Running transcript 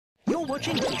You're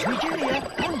watching Gizmo Jr.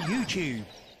 on YouTube.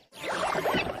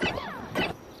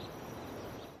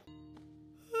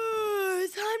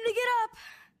 Time to get up.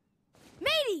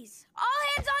 Mateys, all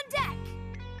hands on deck.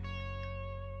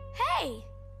 Hey,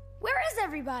 where is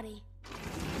everybody?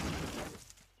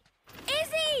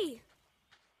 Izzy!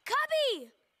 Cubby!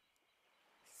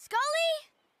 Skully?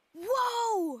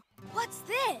 Whoa! What's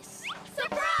this?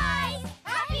 Surprise!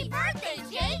 Happy birthday,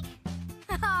 Jake!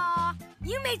 Aw,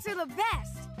 you mates are the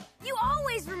best. You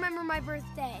always remember my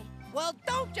birthday. Well,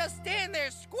 don't just stand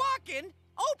there squawking.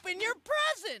 Open your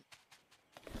present.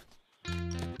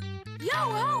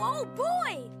 Yo-ho, oh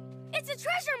boy! It's a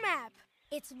treasure map.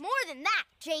 It's more than that,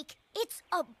 Jake. It's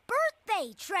a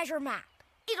birthday treasure map.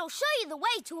 It'll show you the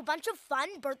way to a bunch of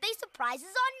fun birthday surprises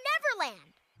on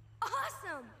Neverland.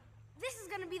 Awesome! This is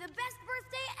gonna be the best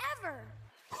birthday ever.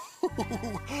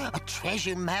 A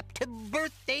treasure map to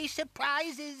birthday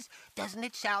surprises. Doesn't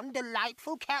it sound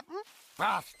delightful, Captain?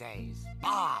 Birthdays?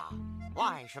 Bah!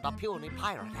 Why should a puny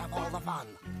pirate have all the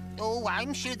fun? Oh,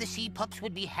 I'm sure the Sea Pups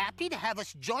would be happy to have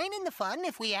us join in the fun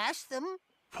if we asked them.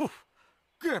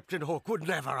 Captain Hook would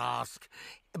never ask.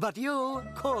 But you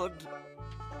could.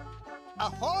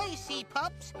 Ahoy, Sea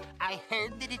Pups! I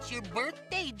heard that it's your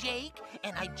birthday, Jake,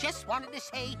 and I just wanted to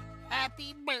say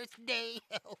happy birthday.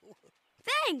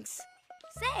 Thanks!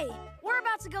 Say, we're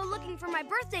about to go looking for my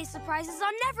birthday surprises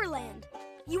on Neverland.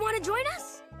 You want to join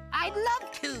us? I'd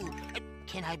love to.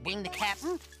 Can I bring the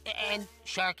captain? And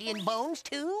Sharky and Bones,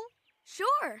 too?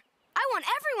 Sure. I want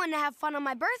everyone to have fun on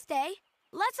my birthday.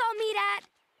 Let's all meet at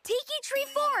Tiki Tree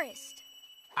Forest.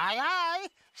 Aye, aye.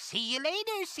 See you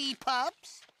later, Sea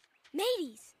Pups.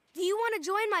 Mateys, do you want to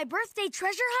join my birthday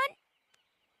treasure hunt?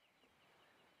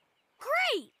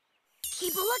 Great!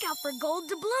 Keep a lookout for gold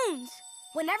doubloons.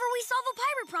 Whenever we solve a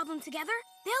pirate problem together,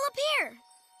 they'll appear.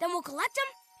 Then we'll collect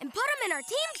them and put them in our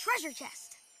team treasure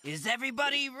chest. Is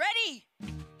everybody ready?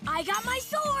 I got my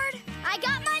sword. I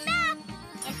got my map.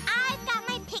 And I've got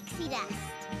my pixie dust.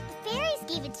 The fairies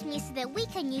gave it to me so that we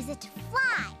can use it to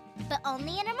fly, but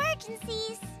only in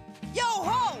emergencies.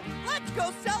 Yo-ho! Let's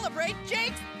go celebrate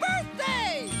Jake's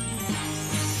birthday!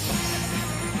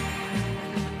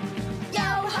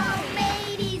 Yo-ho,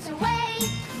 mateys away.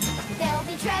 There'll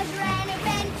be treasure and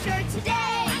adventure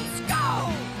today. Let's go!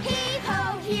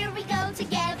 Heave-ho, here we go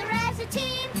together as a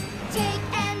team. Jake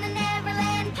and the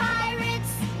Neverland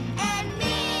Pirates and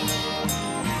me.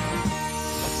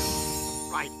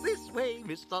 Right this way,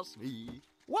 Mr. Smee.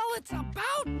 Well, it's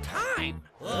about time.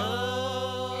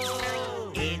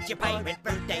 Oh, it's your pirate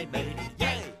birthday, matey.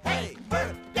 Yay, hey,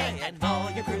 birthday, and all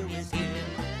your crew is here.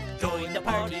 Join the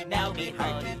party now, me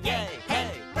hearty. Yay,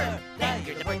 hey, birthday,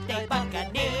 you're the birthday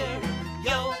buccaneer.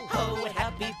 Yo ho, and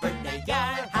happy birthday,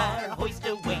 yar har, hoist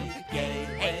away. Yay,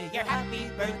 hey, your happy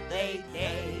birthday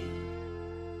day.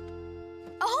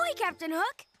 Ahoy, Captain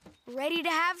Hook. Ready to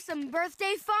have some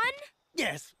birthday fun?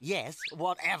 Yes,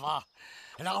 whatever.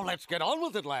 Now let's get on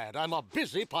with it, lad. I'm a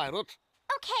busy pirate.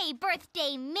 Okay,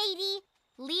 birthday matey.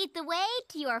 Lead the way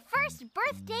to your first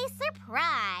birthday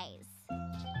surprise.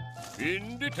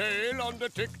 In detail on the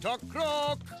Tic Toc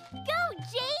Croc. Go,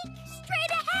 Jake!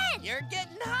 Straight ahead! You're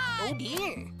getting hot. Oh,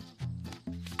 dear.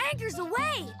 Anchor's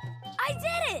away. I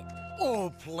did it.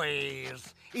 Oh,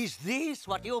 please. Is this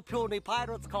what you puny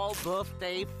pirates call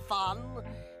birthday fun?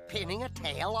 Pinning a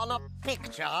tail on a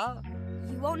picture?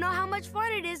 You won't know how much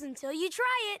fun it is until you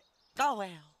try it. Oh,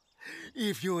 well,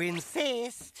 if you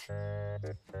insist.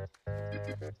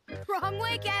 Wrong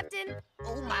way, Captain.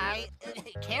 Oh, my.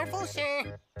 Careful,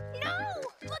 sir. No!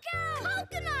 Look out!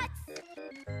 Coconuts!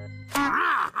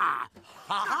 Ha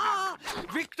ha!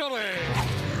 Victory!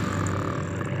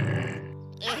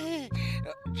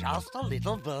 Just a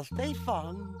little birthday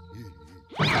fun.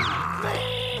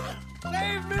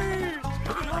 Save me!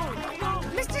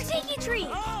 Mr. Tiki Tree,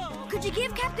 could you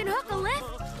give Captain Hook a lift?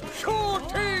 Sure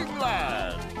thing,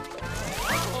 lad!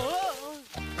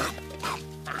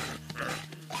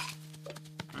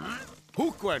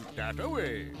 Hook went that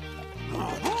away.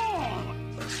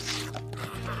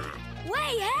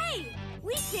 Wait, hey!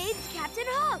 We saved Captain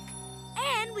Hook.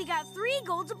 And we got 3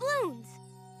 gold doubloons.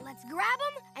 Let's grab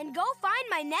them and go find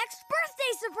my next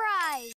birthday surprise.